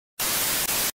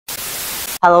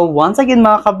Hello once again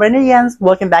mga Kabernerians,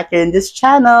 welcome back here in this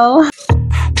channel.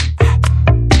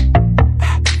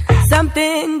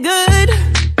 Something good.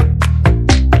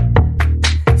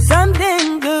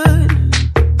 Something good.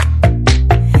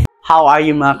 How are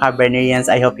you mga Kabernerians?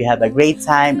 I hope you have a great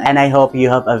time and I hope you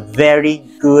have a very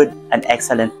good and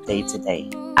excellent day today.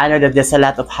 I know that there's a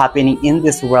lot of happening in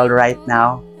this world right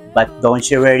now, but don't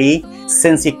you worry,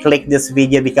 since you clicked this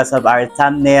video because of our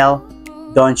thumbnail,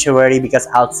 don't you worry because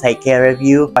I'll take care of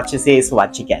you. What you see is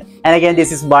what you get. And again,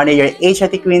 this is Barney, your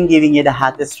HRT queen, giving you the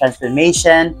hottest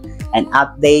transformation, an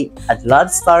update, a love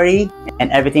story,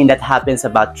 and everything that happens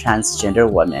about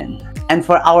transgender women. And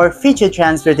for our featured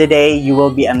transfer today, you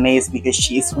will be amazed because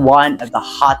she is one of the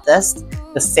hottest,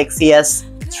 the sexiest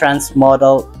trans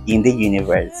model in the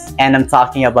universe. And I'm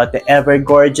talking about the ever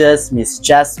gorgeous Miss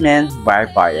Jasmine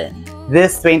Barbarin.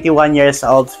 This 21 years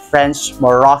old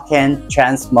French-Moroccan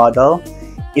trans model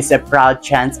is a proud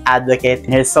trans advocate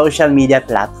in her social media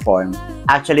platform.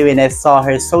 Actually, when I saw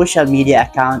her social media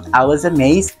account, I was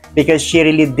amazed because she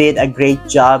really did a great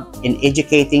job in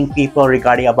educating people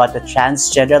regarding about the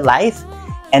transgender life,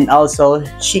 and also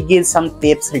she gives some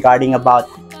tips regarding about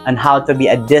on how to be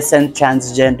a decent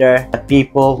transgender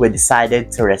people who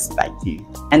decided to respect you.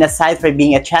 And aside from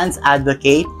being a trans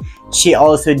advocate, she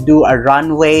also do a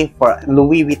runway for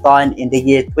Louis Vuitton in the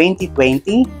year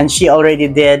 2020, and she already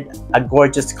did a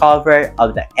gorgeous cover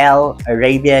of the Elle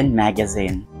Arabian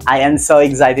magazine. I am so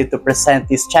excited to present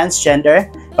this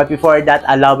transgender, but before that,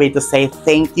 allow me to say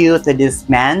thank you to this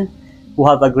man who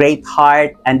have a great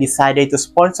heart and decided to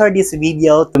sponsor this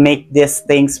video to make these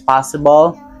things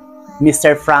possible.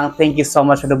 Mr. Frank, thank you so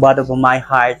much from the bottom of my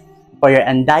heart for your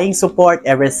undying support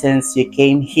ever since you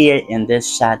came here in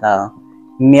this channel.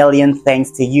 Million thanks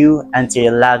to you and to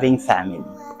your loving family.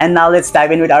 And now let's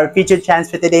dive in with our featured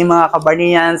transfer today mga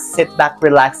Kabernerians. Sit back,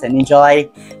 relax, and enjoy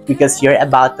because you're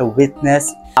about to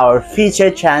witness our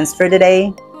featured transfer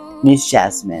today, Miss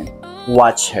Jasmine.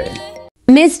 Watch her.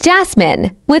 Miss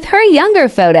Jasmine with her younger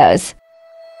photos.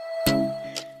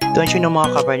 Don't you know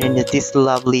mga Kabernerians that this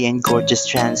lovely and gorgeous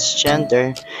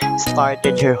transgender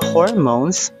started her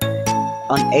hormones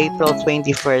on April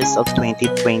 21st of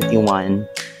 2021,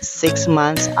 6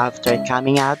 months after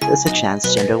coming out as a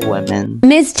transgender woman.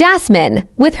 Miss Jasmine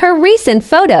with her recent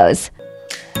photos.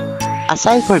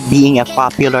 Aside from being a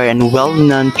popular and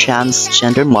well-known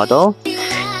transgender model,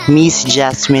 Miss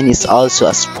Jasmine is also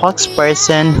a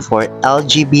spokesperson for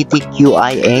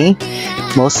LGBTQIA,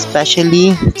 most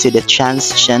especially to the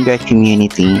transgender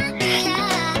community.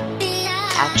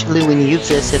 Actually, when you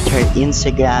visit her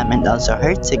Instagram and also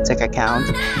her TikTok account,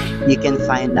 you can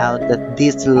find out that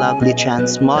this lovely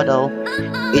trans model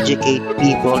educates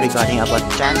people regarding about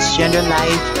transgender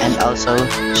life, and also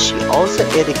she also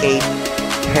educates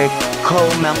her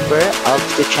co-member of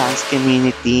the trans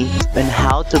community on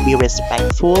how to be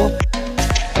respectful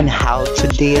and how to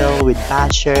deal with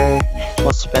basher,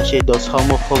 most especially those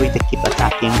homophobic that keep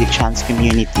attacking the trans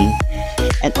community.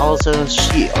 And also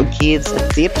she gives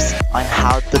tips on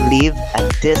how to live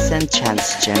a decent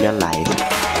transgender life.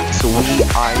 So we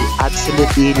are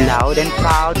absolutely loud and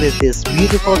proud with this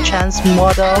beautiful trans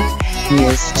model,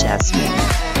 Miss Jasmine.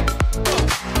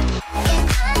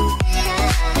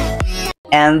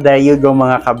 And there you go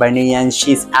mga Kabernerians,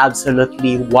 she's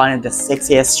absolutely one of the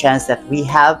sexiest trans that we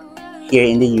have here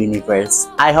in the universe.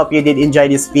 I hope you did enjoy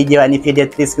this video, and if you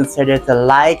did, please consider to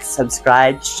like,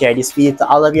 subscribe, share this video to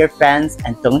all of your friends,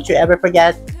 and don't you ever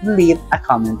forget to leave a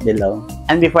comment below.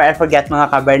 And before I forget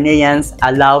mga Kabernerians,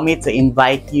 allow me to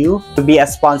invite you to be a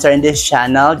sponsor in this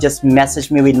channel. Just message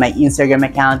me with my Instagram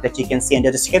account that you can see in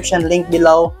the description link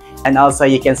below, and also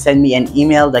you can send me an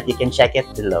email that you can check it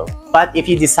below. But if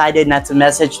you decided not to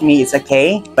message me, it's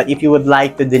okay. But if you would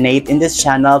like to donate in this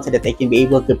channel so that I can be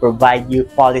able to provide you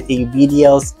quality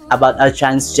videos about our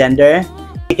transgender,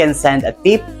 you can send a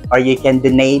tip or you can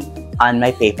donate on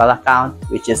my PayPal account,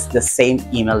 which is the same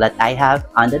email that I have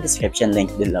on the description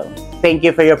link below. Thank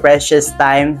you for your precious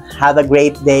time. Have a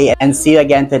great day and see you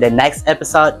again to the next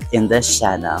episode in this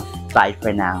channel. Bye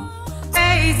for now.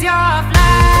 Raise your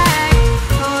flag.